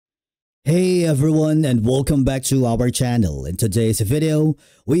Hey everyone, and welcome back to our channel. In today's video,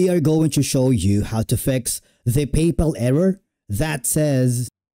 we are going to show you how to fix the PayPal error that says,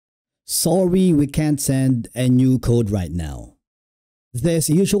 "Sorry, we can't send a new code right now." This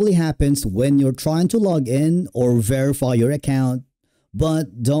usually happens when you're trying to log in or verify your account,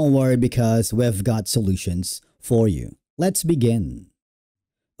 but don't worry because we've got solutions for you. Let's begin.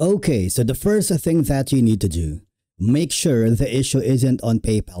 Okay, so the first thing that you need to do, make sure the issue isn't on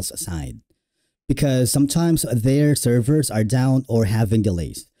PayPal's side, because sometimes their servers are down or having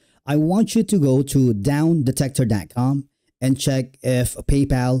delays. I want you to go to downdetector.com and check if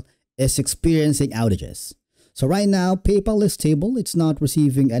PayPal is experiencing outages. So right now, PayPal is stable. It's not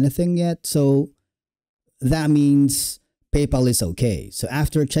receiving anything yet. So that means PayPal is okay. So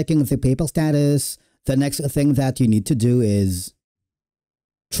after checking the PayPal status, the next thing that you need to do is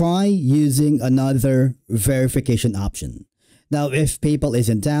try using another verification option. Now, if PayPal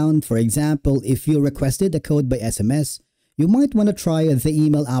isn't down, for example, if you requested a code by SMS, you might want to try the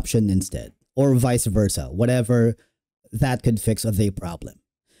email option instead, or vice versa, whatever that could fix the problem.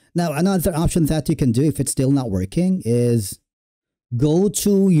 Now, another option that you can do if it's still not working is go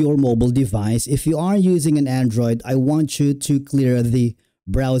to your mobile device. If you are using an Android, I want you to clear the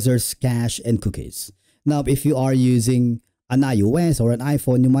browser's cache and cookies. Now, if you are using an iOS or an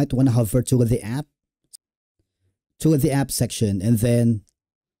iPhone, you might want to hover to the app section and then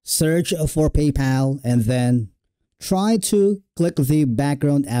search for PayPal and then try to click the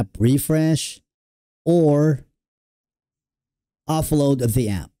background app refresh or offload the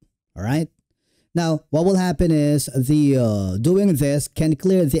app. All right. Now, what will happen is doing this can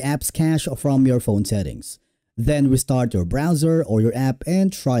clear the app's cache from your phone settings. Then restart your browser or your app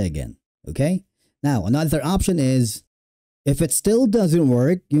and try again. Okay. Now, another option is, if it still doesn't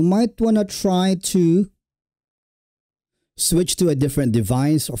work, you might want to try to switch to a different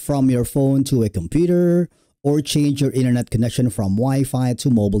device from your phone to a computer or change your internet connection from Wi-Fi to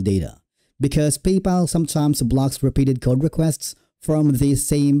mobile data, because PayPal sometimes blocks repeated code requests from the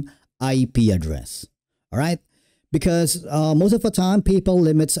same IP address. All right? Because most of the time, PayPal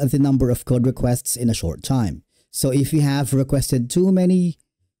limits the number of code requests in a short time. So if you have requested too many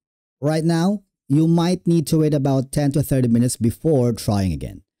right now, you might need to wait about 10 to 30 minutes before trying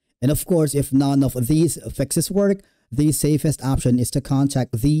again. And of course, if none of these fixes work, the safest option is to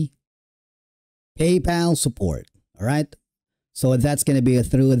contact the PayPal support. All right. So that's going to be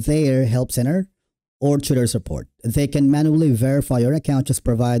through their help center or to their support. They can manually verify your account, just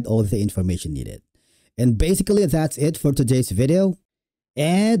provide all the information needed. And basically, that's it for today's video.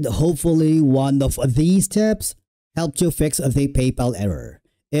 And hopefully one of these tips helped you fix the PayPal error.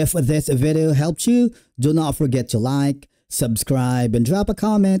 If this video helped you, do not forget to like, subscribe, and drop a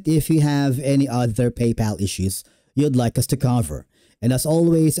comment if you have any other PayPal issues you'd like us to cover. And as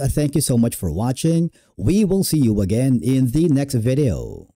always, thank you so much for watching. We will see you again in the next video.